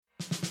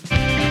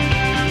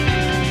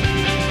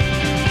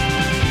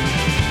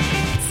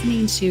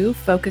to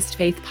Focused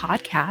Faith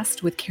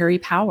Podcast with Carrie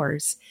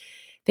Powers.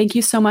 Thank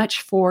you so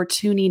much for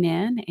tuning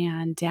in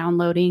and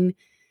downloading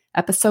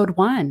episode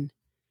 1.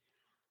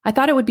 I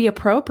thought it would be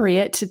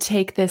appropriate to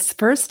take this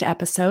first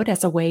episode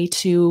as a way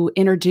to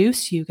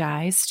introduce you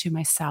guys to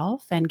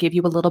myself and give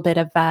you a little bit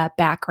of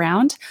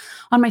background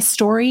on my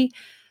story,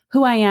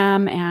 who I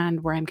am,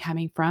 and where I'm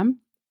coming from.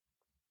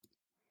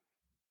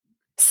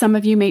 Some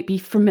of you may be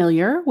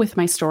familiar with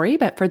my story,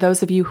 but for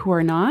those of you who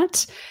are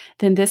not,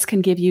 then this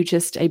can give you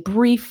just a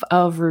brief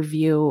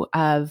overview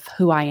of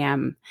who I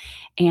am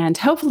and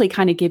hopefully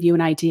kind of give you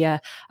an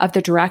idea of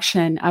the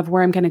direction of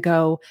where I'm going to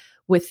go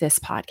with this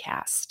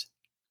podcast.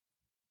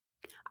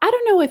 I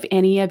don't know if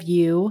any of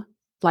you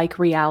like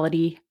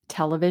reality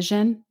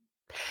television,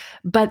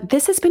 but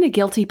this has been a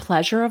guilty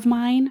pleasure of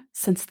mine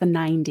since the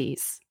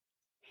 90s.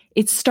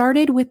 It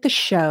started with the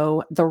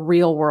show The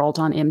Real World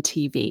on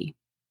MTV.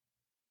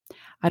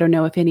 I don't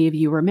know if any of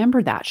you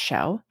remember that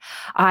show.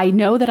 I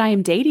know that I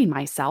am dating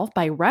myself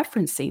by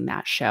referencing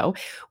that show,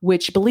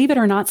 which, believe it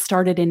or not,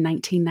 started in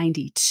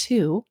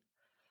 1992.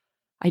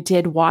 I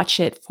did watch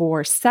it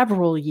for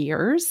several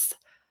years.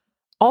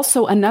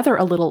 Also, another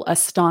a little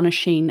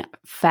astonishing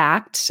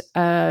fact,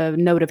 a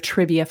note of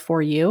trivia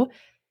for you.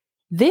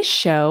 This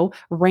show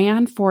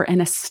ran for an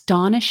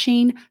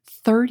astonishing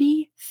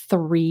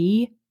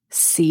 33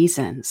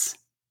 seasons.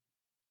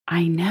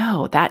 I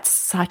know, that's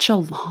such a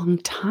long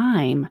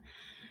time.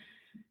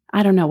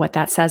 I don't know what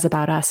that says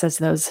about us as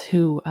those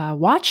who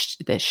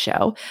watched this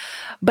show,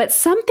 but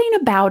something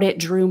about it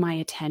drew my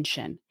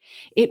attention.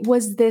 It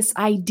was this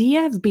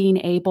idea of being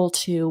able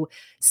to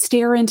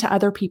stare into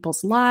other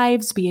people's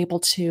lives, be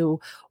able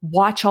to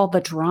watch all the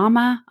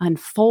drama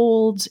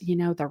unfold,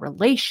 the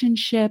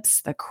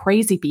relationships, the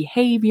crazy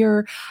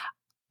behavior,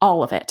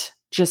 all of it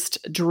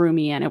just drew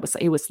me in.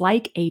 It was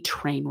like a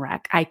train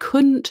wreck. I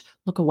couldn't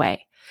look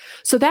away.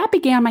 So that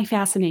began my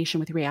fascination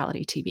with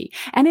reality TV,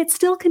 and it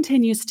still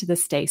continues to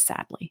this day,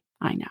 sadly.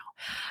 I know.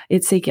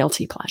 It's a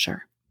guilty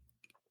pleasure.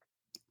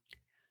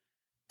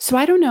 So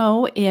I don't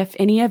know if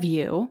any of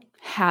you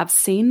have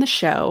seen the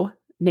show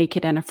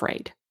Naked and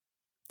Afraid.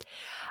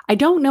 I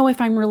don't know if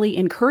I'm really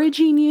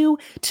encouraging you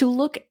to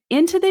look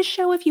into this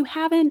show if you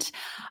haven't,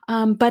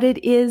 but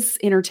it is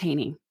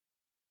entertaining.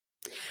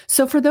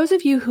 So for those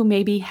of you who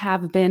maybe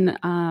have been,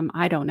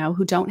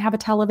 who don't have a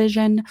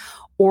television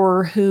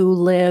or who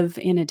live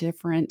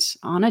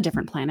on a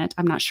different planet,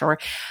 I'm not sure,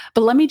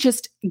 but let me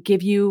just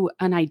give you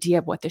an idea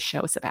of what this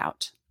show is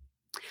about.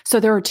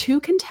 So there are 2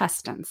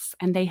 contestants,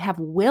 and they have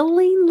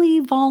willingly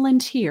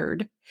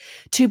volunteered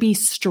to be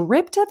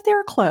stripped of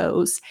their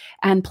clothes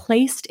and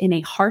placed in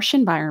a harsh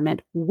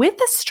environment with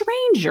a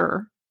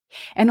stranger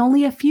and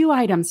only a few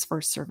items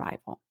for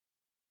survival.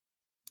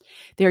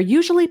 They're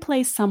usually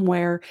placed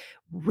somewhere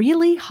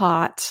really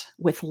hot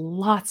with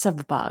lots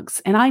of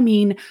bugs. And I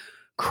mean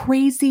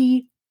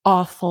crazy,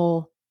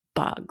 awful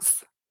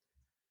bugs.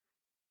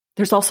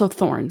 There's also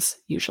thorns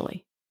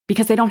usually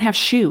because they don't have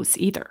shoes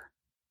either.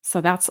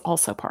 So that's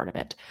also part of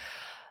it.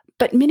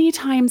 But many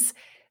times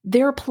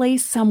they're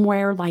placed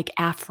somewhere like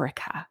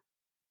Africa,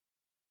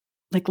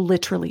 like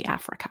literally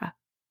Africa.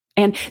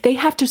 And they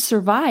have to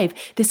survive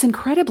this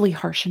incredibly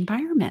harsh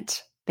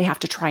environment. They have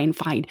to try and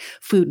find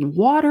food and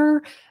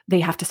water. They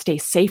have to stay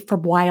safe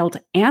from wild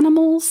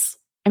animals.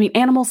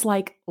 Animals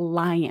like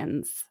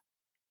lions.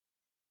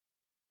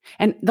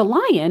 And the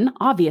lion,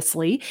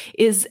 obviously,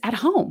 is at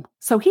home.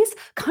 So he's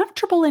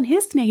comfortable in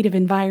his native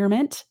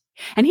environment.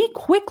 And he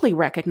quickly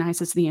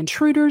recognizes the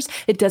intruders.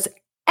 It does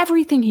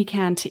everything he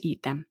can to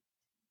eat them.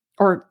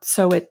 Or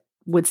so it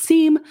would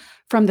seem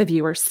from the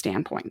viewer's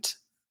standpoint.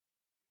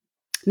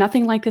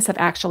 Nothing like this had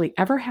actually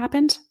ever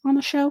happened on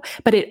the show,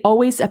 but it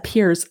always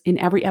appears in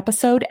every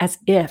episode as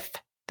if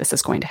this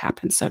is going to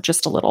happen. So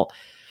just a little,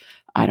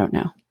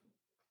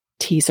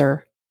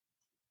 teaser.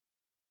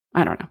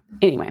 I don't know.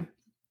 Anyway.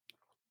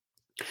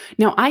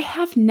 Now, I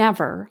have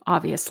never,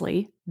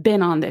 obviously,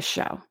 been on this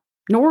show,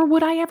 nor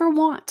would I ever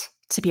want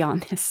to be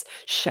on this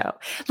show.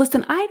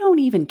 Listen, I don't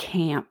even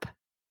camp.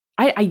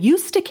 I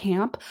used to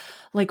camp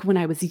like when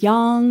I was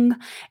young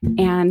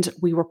and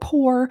we were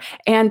poor,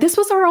 and this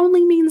was our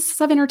only means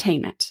of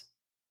entertainment.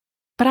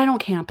 But I don't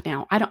camp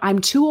now. I'm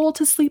too old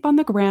to sleep on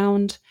the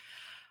ground.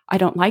 I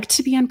don't like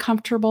to be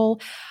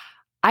uncomfortable.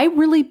 I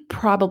really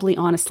probably,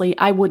 honestly,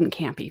 I wouldn't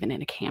camp even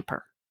in a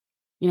camper.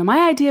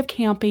 My idea of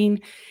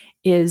camping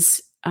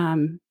is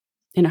in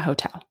a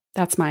hotel.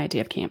 That's my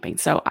idea of camping.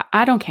 So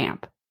I don't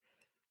camp.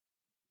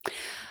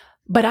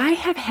 But I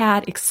have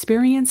had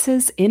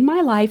experiences in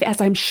my life, as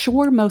I'm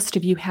sure most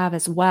of you have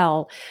as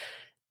well,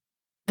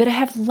 that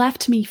have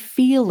left me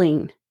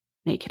feeling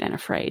naked and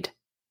afraid,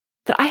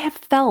 that I have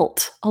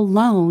felt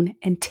alone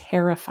and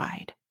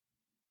terrified.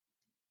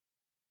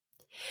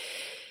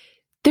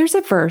 There's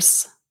a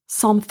verse,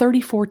 Psalm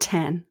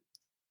 34:10,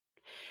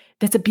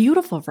 that's a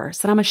beautiful verse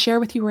that I'm going to share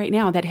with you right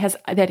now that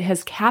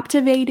has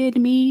captivated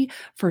me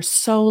for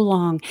so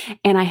long,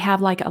 and I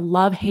have like a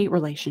love-hate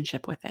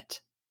relationship with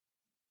it.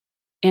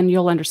 And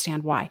you'll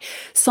understand why.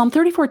 Psalm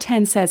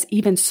 34:10 says,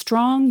 "Even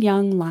strong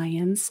young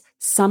lions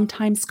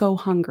sometimes go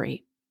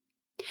hungry,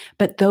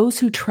 But those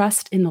who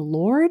trust in the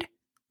Lord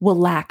will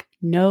lack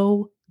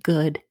no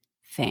good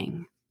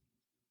thing.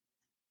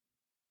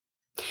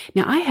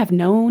 Now, I have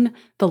known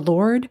the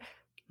Lord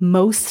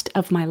most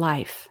of my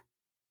life,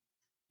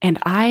 and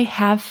I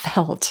have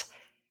felt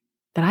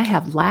that I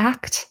have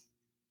lacked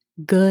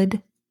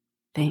good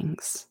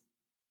things.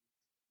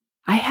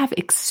 I have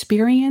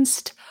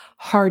experienced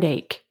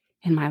heartache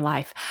in my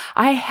life.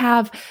 I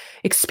have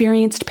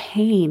experienced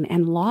pain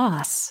and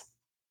loss.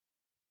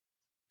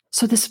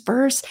 So this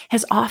verse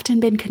has often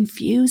been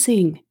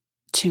confusing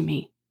to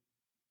me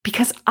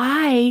because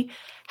I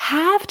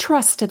have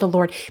trusted the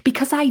Lord,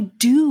 because I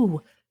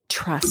do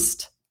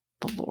trust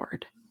the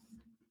Lord.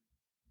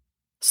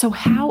 So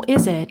how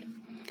is it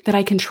that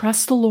I can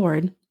trust the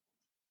Lord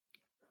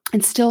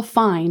and still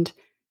find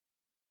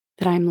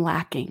that I'm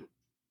lacking?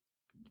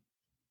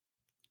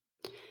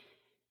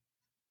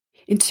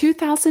 In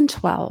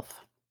 2012,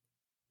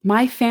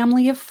 my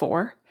family of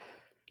 4,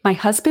 my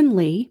husband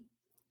Lee,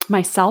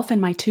 myself, and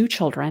my 2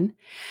 children,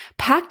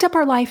 packed up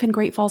our life in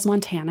Great Falls,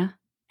 Montana,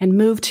 and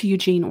moved to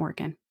Eugene,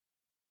 Oregon.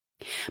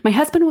 My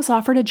husband was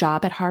offered a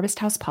job at Harvest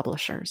House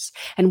Publishers,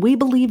 and we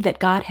believed that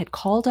God had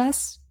called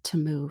us to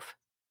move.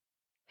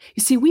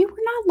 You see, we were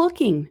not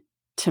looking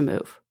to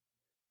move.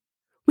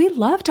 We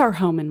loved our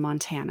home in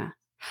Montana.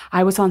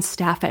 I was on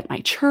staff at my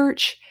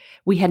church.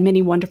 We had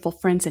many wonderful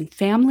friends and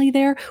family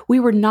there. We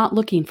were not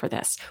looking for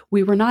this.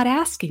 We were not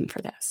asking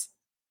for this.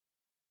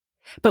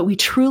 But we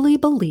truly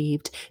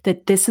believed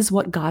that this is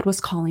what God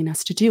was calling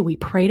us to do. We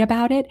prayed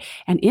about it,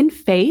 and in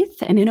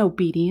faith and in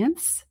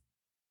obedience,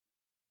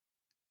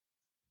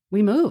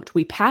 we moved.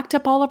 We packed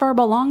up all of our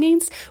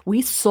belongings.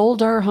 We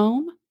sold our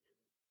home.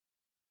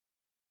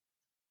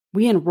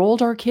 We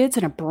enrolled our kids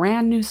in a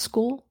brand new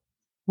school.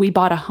 We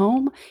bought a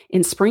home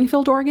in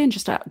Springfield, Oregon,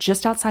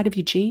 just outside of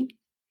Eugene.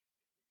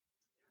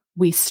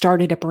 We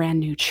started a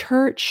brand new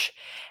church,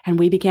 and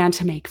we began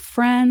to make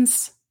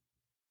friends.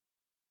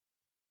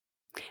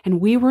 And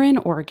we were in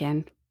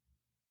Oregon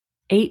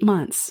 8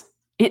 months,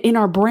 in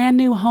our brand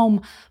new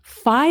home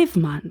 5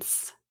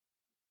 months,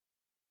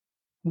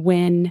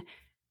 when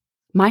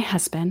my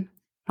husband,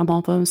 of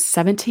almost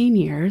 17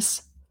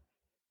 years,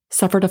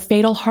 suffered a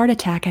fatal heart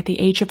attack at the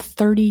age of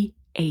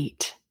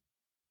 38.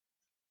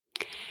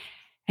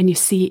 And you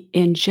see,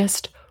 in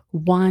just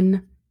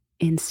one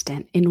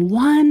instant, in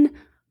one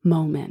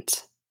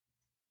moment,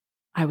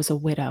 I was a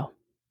widow.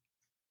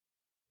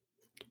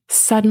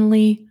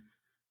 Suddenly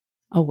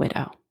a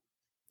widow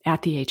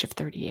at the age of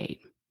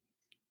 38,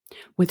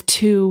 with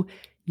 2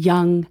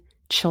 young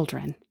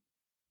children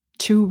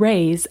to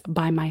raise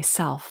by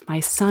myself. My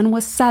son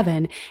was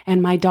 7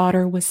 and my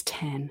daughter was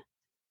 10.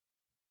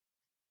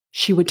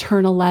 She would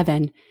turn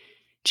 11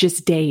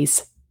 just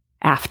days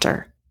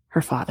after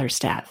her father's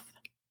death.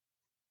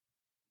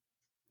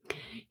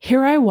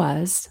 Here I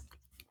was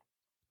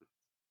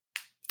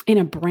in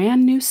a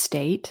brand new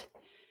state,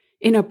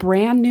 in a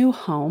brand new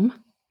home,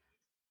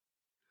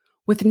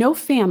 with no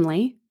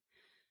family.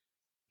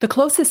 The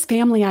closest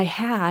family I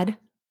had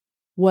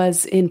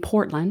was in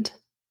Portland,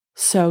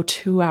 so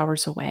 2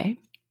 hours away.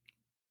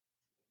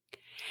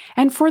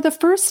 And for the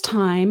first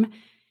time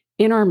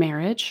in our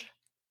marriage,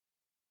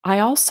 I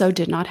also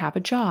did not have a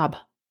job.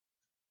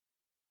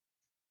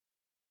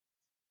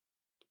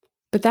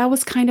 But that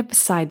was kind of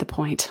beside the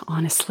point,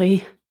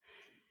 honestly,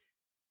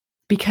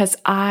 because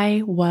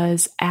I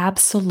was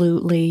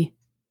absolutely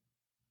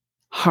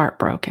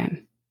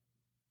heartbroken,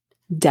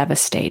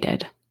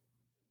 devastated.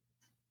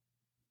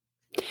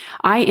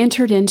 I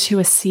entered into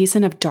a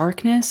season of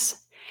darkness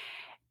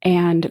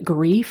and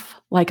grief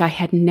like I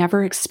had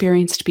never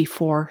experienced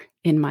before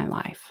in my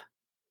life.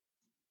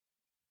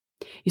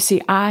 You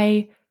see,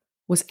 I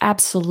was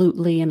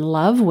absolutely in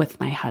love with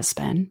my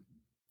husband.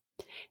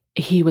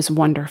 He was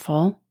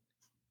wonderful.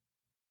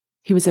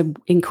 He was an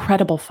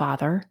incredible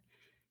father.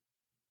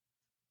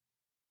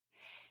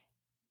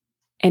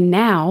 And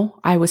now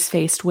I was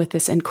faced with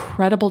this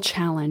incredible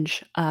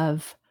challenge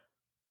of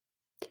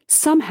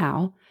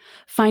somehow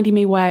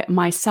finding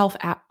myself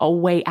a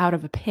way out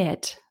of a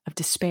pit of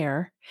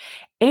despair,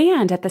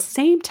 and at the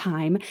same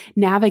time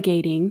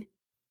navigating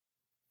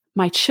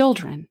my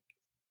children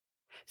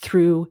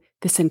through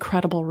this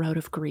incredible road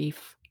of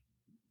grief.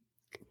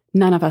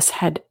 None of us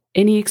had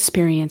any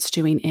experience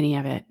doing any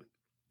of it.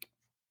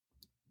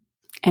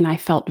 And I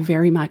felt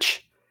very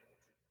much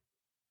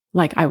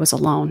like I was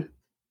alone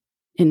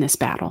in this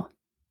battle.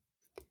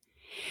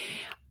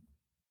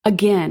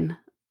 Again,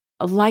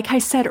 like I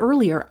said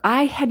earlier,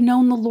 I had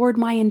known the Lord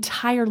my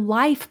entire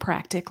life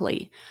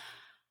practically.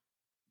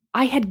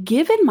 I had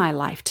given my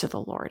life to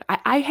the Lord.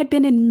 I had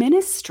been in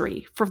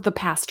ministry for the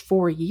past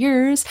 4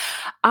 years.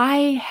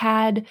 I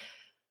had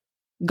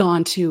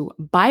gone to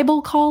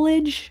Bible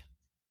college.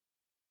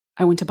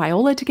 I went to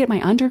Biola to get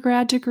my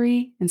undergrad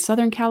degree in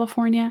Southern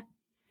California.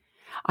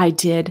 I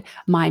did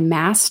my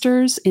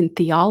master's in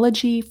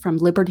theology from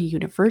Liberty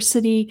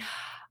University.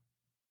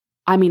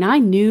 I mean, I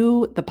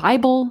knew the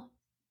Bible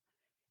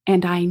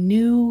and I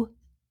knew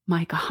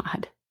my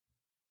God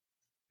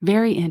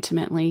very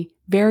intimately,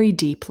 very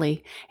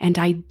deeply, and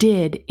I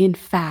did, in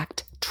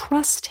fact,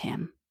 trust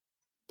him.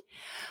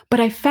 But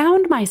I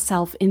found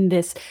myself in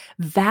this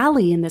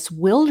valley, in this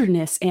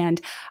wilderness, and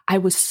I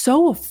was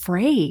so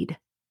afraid.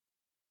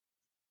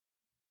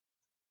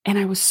 And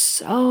I was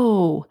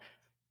so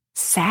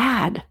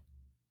sad.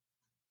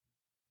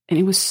 And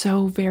it was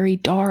so very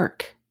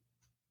dark.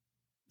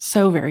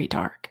 So very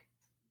dark.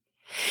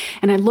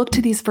 And I looked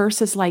to these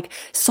verses like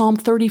Psalm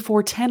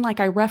 34:10, like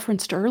I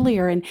referenced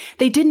earlier, and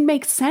they didn't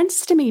make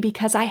sense to me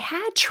because I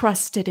had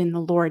trusted in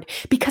the Lord,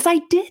 because I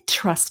did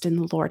trust in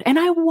the Lord, and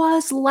I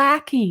was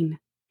lacking.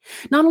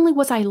 Not only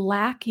was I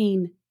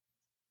lacking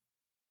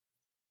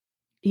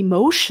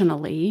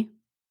emotionally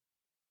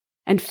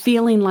and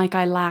feeling like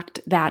I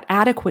lacked that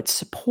adequate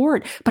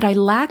support, but I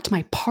lacked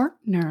my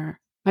partner,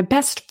 my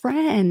best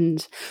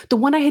friend, the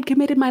one I had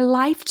committed my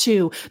life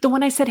to, the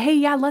one I said, hey,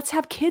 yeah, let's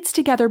have kids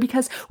together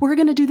because we're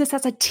going to do this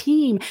as a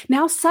team.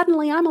 Now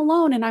suddenly I'm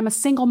alone and I'm a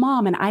single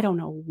mom and I don't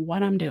know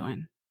what I'm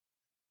doing.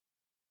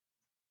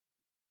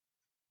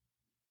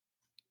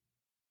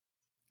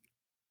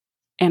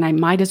 And I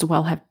might as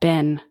well have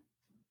been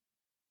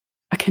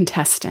a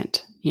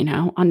contestant,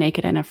 on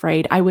Naked and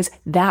Afraid. I was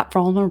that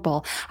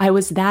vulnerable. I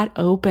was that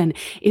open.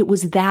 It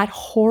was that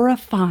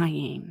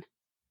horrifying.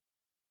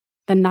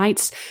 The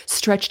nights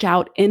stretched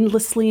out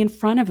endlessly in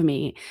front of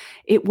me.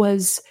 It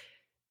was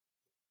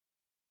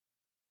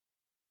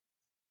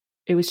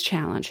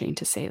challenging,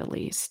 to say the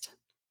least.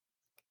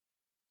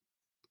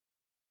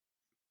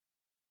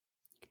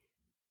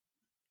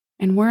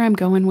 And where I'm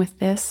going with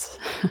this,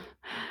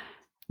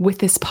 with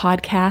this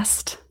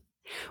podcast,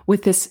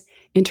 with this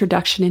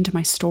introduction into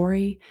my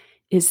story,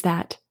 is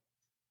that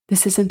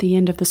this isn't the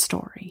end of the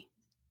story.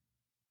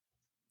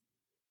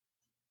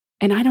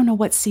 And I don't know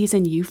what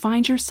season you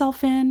find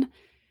yourself in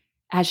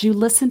as you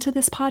listen to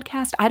this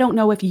podcast. I don't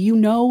know if you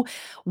know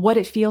what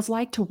it feels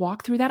like to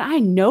walk through that. I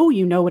know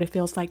you know what it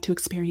feels like to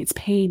experience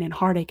pain and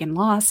heartache and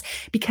loss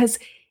because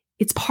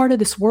it's part of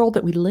this world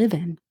that we live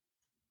in.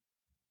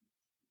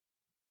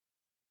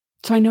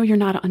 So I know you're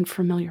not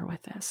unfamiliar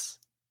with this.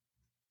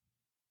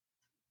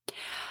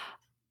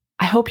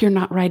 I hope you're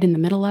not right in the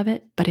middle of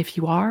it, but if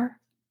you are,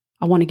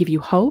 I want to give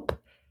you hope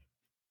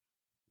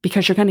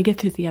because you're going to get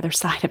through the other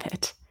side of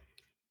it.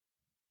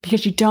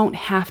 Because you don't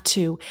have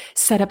to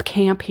set up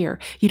camp here.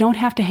 You don't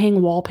have to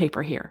hang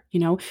wallpaper here.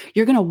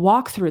 You're going to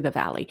walk through the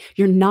valley.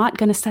 You're not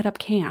going to set up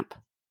camp.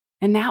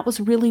 And that was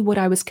really what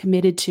I was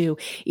committed to,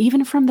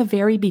 even from the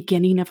very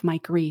beginning of my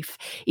grief,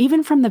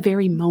 even from the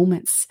very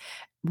moments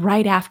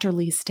right after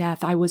Lee's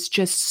death. I was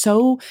just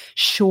so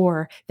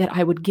sure that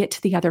I would get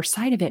to the other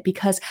side of it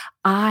because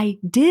I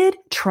did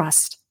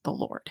trust the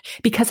Lord,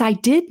 because I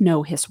did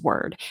know his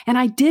word, and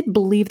I did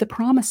believe the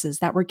promises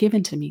that were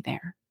given to me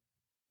there.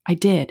 I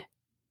did.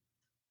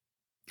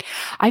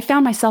 I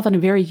found myself in a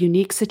very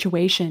unique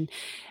situation,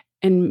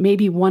 and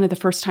maybe one of the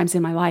first times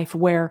in my life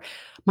where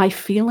my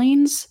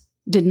feelings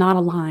did not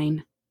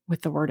align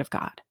with the word of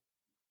God.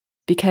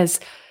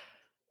 Because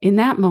in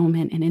that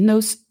moment and in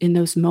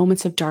those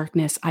moments of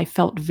darkness, I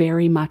felt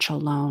very much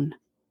alone.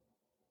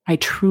 I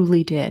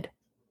truly did.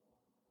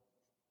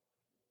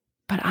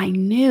 But I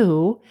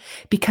knew,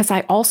 because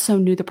I also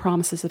knew the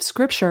promises of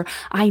Scripture,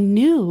 I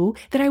knew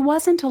that I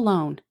wasn't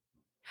alone.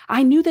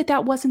 I knew that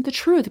that wasn't the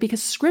truth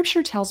because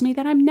Scripture tells me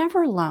that I'm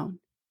never alone,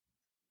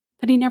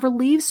 that he never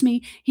leaves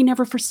me, he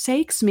never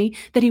forsakes me,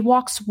 that he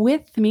walks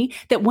with me,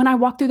 that when I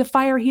walk through the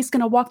fire, he's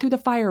going to walk through the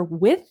fire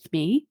with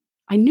me.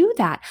 I knew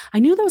that. I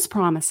knew those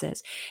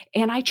promises.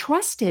 And I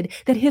trusted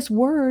that his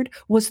word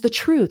was the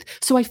truth.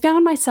 So I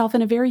found myself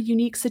in a very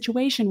unique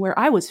situation where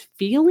I was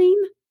feeling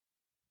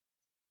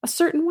a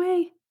certain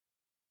way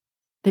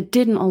that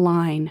didn't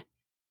align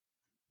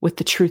with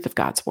the truth of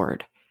God's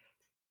word.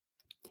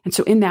 And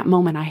so in that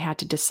moment, I had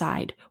to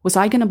decide, was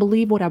I going to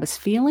believe what I was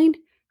feeling,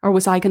 or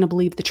was I going to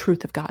believe the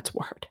truth of God's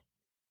word?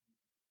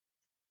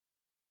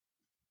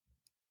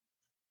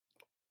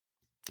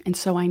 And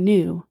so I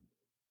knew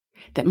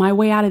that my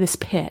way out of this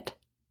pit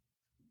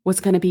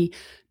was going to be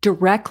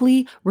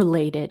directly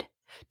related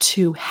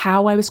to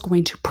how I was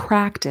going to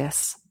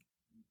practice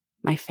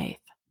my faith.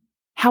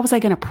 How was I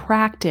going to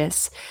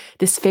practice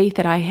this faith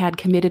that I had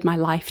committed my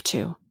life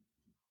to?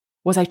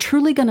 Was I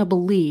truly going to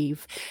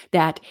believe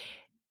that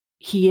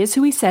he is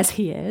who he says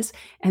he is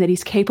and that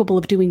he's capable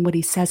of doing what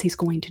he says he's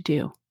going to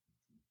do?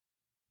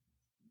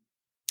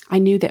 I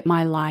knew that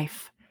my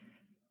life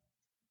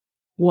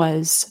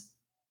was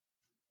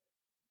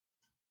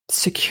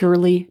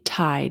securely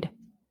tied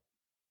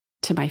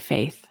to my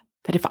faith,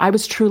 that if I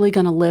was truly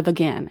going to live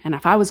again, and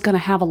if I was going to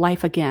have a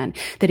life again,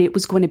 that it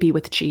was going to be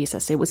with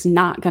Jesus. It was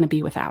not going to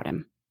be without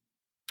him.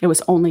 It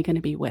was only going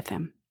to be with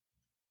him.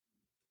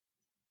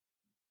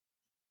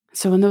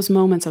 So in those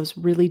moments, those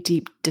really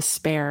deep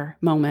despair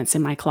moments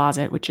in my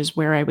closet, which is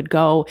where I would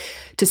go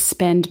to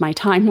spend my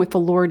time with the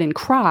Lord and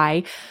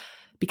cry,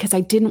 because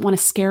I didn't want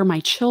to scare my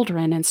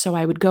children. And so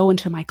I would go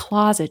into my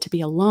closet to be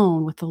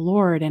alone with the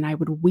Lord, and I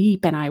would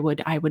weep, and I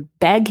would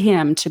beg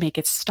him to make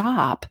it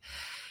stop.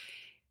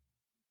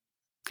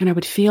 And I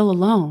would feel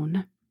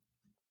alone.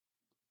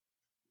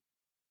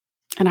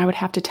 And I would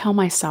have to tell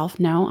myself,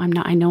 no, I'm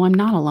not. I know I'm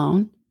not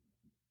alone.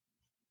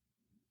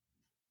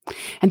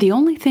 And the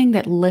only thing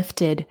that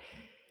lifted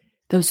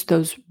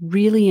those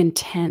really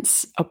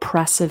intense,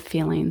 oppressive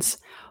feelings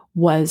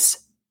was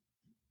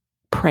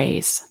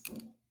praise.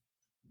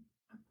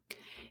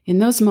 In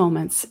those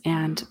moments,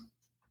 and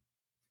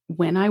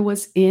when I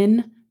was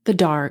in the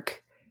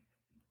dark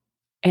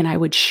and I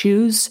would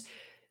choose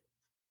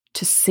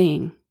to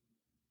sing,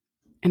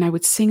 and I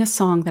would sing a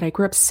song that I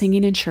grew up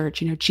singing in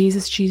church,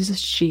 Jesus,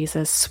 Jesus,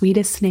 Jesus,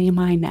 sweetest name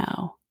I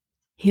know,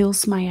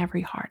 heals my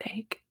every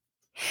heartache.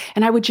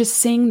 And I would just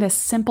sing this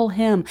simple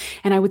hymn,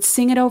 and I would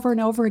sing it over and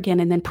over again.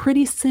 And then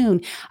pretty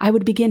soon I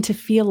would begin to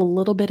feel a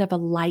little bit of a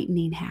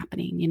lightening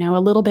happening,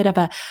 a little bit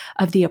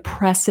of the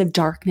oppressive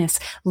darkness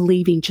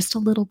leaving just a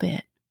little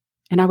bit.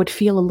 And I would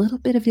feel a little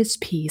bit of his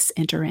peace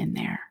enter in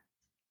there.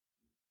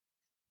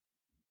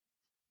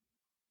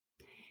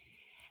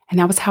 And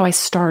that was how I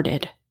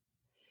started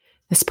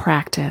this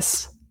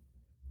practice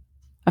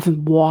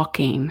of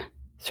walking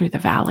through the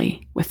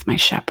valley with my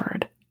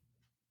shepherd.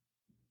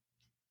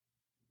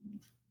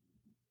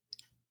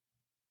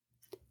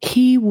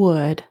 He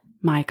would,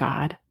 my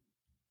God,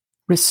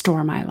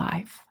 restore my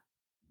life.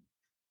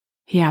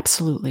 He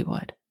absolutely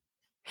would.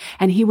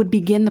 And he would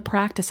begin the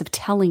practice of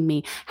telling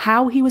me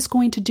how he was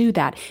going to do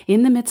that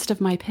in the midst of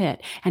my pit.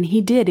 And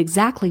he did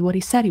exactly what he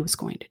said he was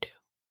going to do.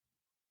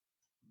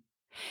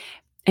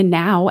 And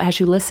now, as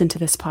you listen to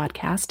this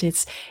podcast,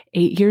 it's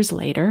 8 years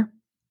later.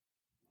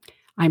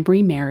 I'm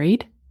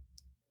remarried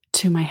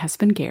to my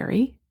husband,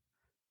 Gary,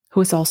 who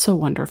is also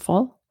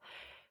wonderful.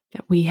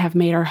 That we have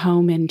made our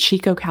home in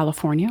Chico,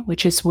 California,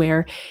 which is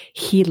where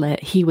he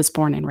was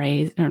born and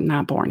raised, or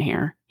not born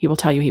here. He will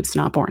tell you he was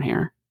not born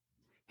here.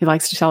 He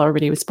likes to tell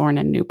everybody he was born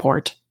in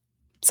Newport.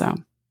 So,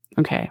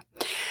 okay.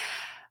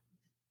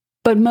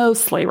 But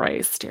mostly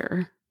raised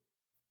here.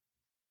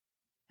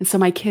 And so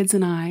my kids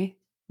and I,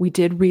 we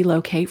did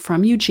relocate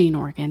from Eugene,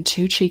 Oregon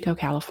to Chico,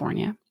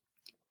 California,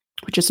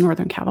 which is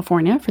Northern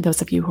California, for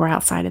those of you who are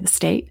outside of the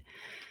state.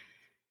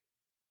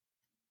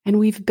 And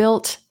we've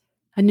built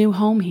a new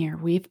home here.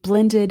 We've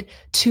blended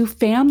 2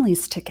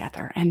 families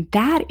together, and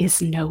that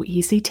is no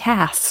easy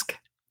task,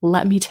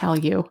 let me tell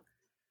you.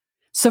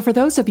 So for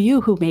those of you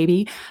who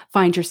maybe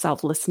find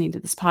yourself listening to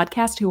this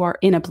podcast who are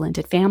in a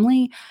blended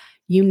family,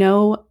 you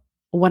know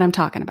what I'm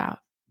talking about,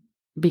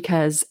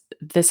 because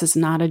this is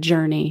not a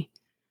journey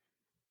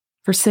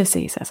for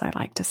sissies, as I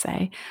like to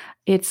say.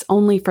 It's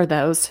only for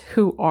those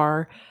who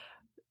are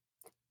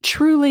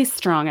truly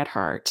strong at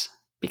heart,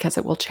 because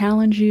it will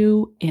challenge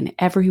you in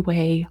every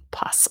way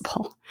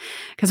possible.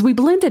 Because we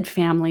blended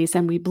families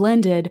and we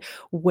blended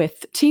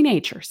with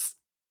teenagers.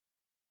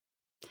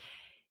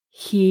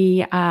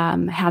 He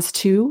has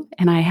 2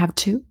 and I have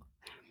 2.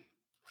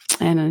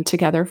 And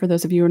together, for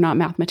those of you who are not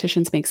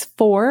mathematicians, makes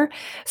 4.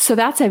 So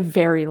that's a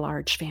very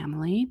large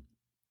family.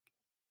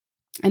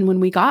 And when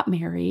we got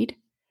married,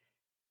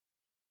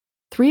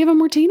 3 of them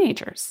were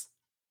teenagers.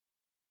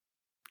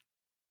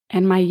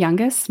 And my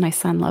youngest, my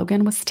son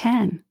Logan, was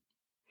 10.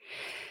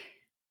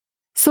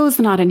 So it's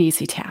not an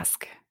easy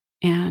task.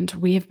 And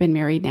we have been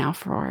married now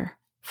for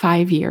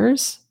 5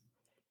 years,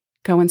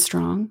 going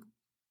strong,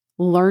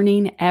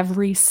 learning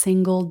every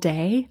single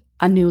day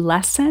a new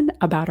lesson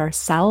about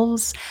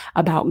ourselves,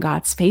 about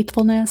God's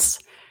faithfulness,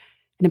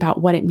 and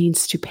about what it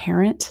means to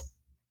parent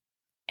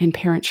and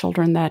parent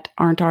children that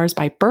aren't ours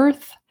by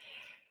birth.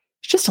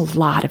 It's just a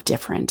lot of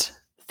different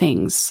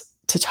things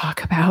to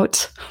talk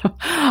about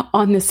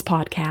on this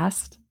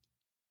podcast.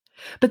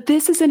 But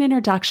this is an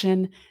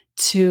introduction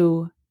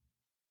to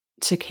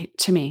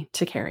me,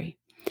 to Carrie.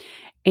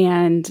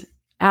 And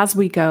as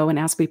we go and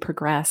as we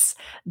progress,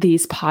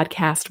 these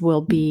podcasts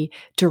will be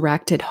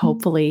directed,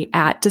 hopefully,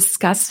 at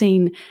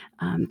discussing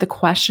the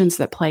questions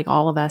that plague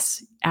all of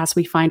us as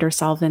we find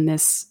ourselves in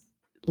this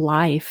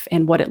life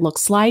and what it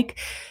looks like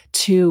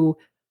to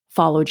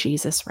follow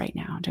Jesus right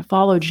now, to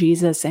follow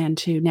Jesus and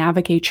to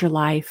navigate your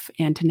life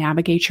and to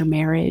navigate your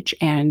marriage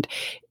and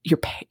your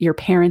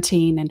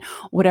parenting and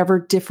whatever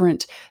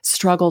different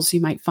struggles you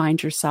might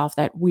find yourself,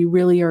 that we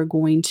really are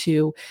going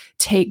to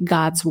take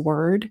God's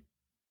word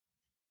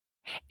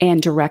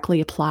and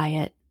directly apply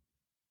it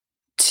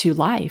to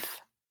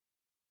life.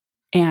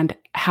 And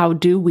how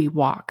do we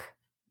walk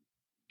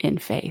in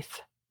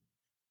faith?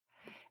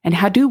 And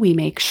how do we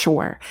make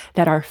sure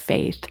that our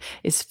faith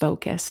is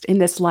focused in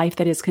this life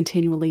that is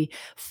continually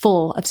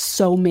full of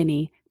so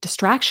many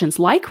distractions,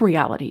 like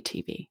reality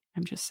TV?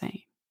 I'm just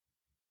saying.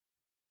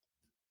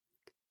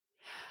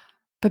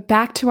 But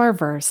back to our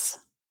verse,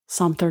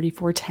 Psalm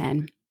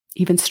 34:10.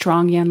 Even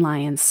strong young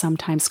lions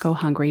sometimes go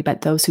hungry,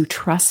 but those who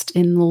trust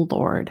in the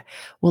Lord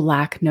will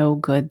lack no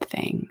good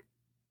thing.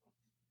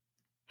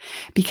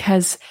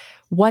 Because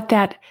what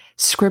that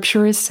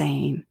scripture is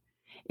saying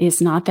is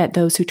not that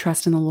those who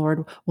trust in the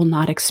Lord will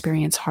not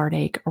experience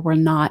heartache or will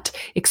not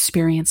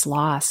experience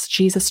loss.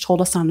 Jesus told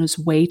us on his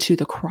way to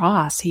the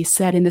cross, he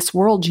said, in this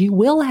world, you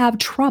will have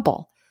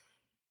trouble,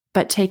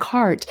 but take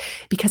heart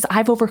because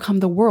I've overcome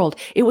the world.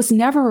 It was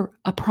never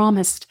a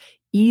promised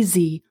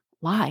easy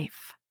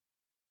life.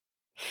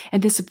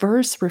 And this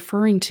verse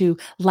referring to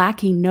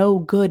lacking no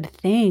good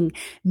thing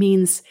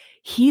means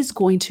He's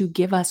going to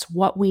give us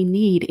what we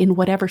need in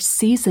whatever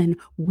season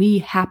we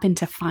happen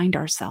to find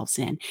ourselves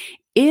in,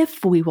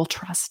 if we will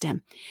trust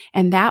him.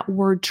 And that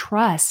word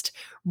trust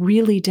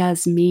really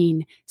does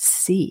mean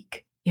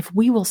seek. If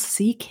we will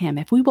seek him,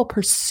 if we will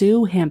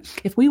pursue him,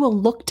 if we will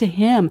look to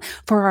him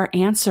for our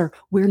answer,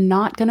 we're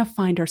not going to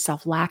find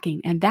ourselves lacking.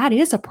 And that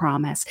is a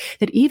promise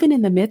that even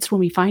in the midst when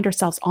we find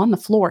ourselves on the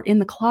floor, in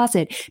the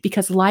closet,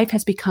 because life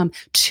has become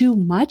too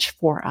much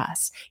for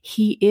us,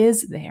 he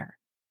is there.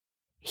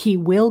 He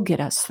will get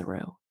us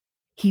through.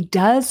 He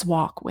does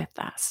walk with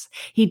us.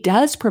 He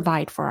does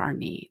provide for our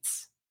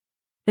needs.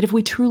 That if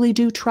we truly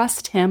do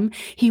trust him,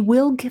 he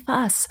will give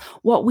us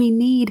what we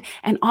need,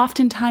 and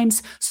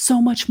oftentimes so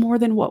much more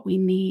than what we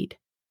need,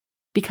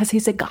 because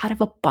he's a God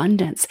of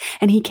abundance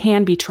and he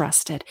can be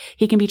trusted.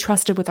 He can be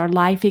trusted with our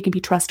life. He can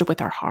be trusted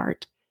with our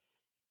heart.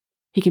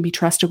 He can be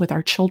trusted with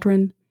our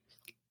children,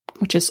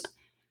 which is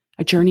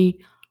a journey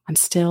I'm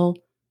still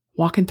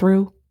walking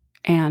through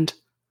and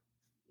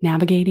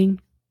navigating.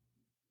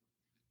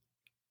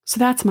 So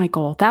that's my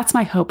goal. That's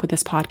my hope with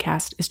this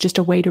podcast, is just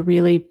a way to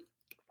really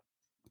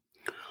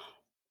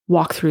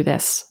walk through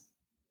this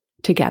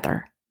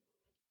together.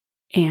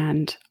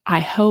 And I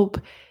hope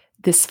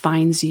this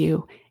finds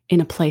you in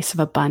a place of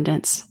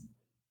abundance.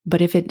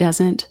 But if it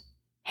doesn't,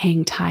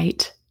 hang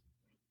tight,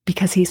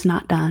 because he's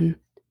not done,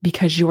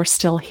 because you're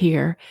still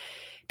here,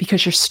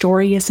 because your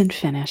story isn't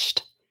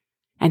finished,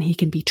 and he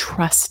can be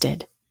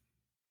trusted.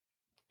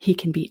 He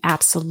can be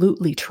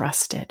absolutely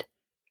trusted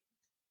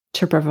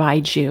to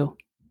provide you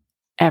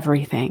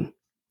everything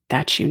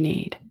that you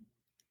need.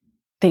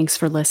 Thanks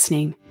for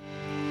listening,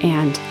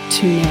 and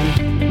tune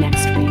in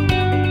next week.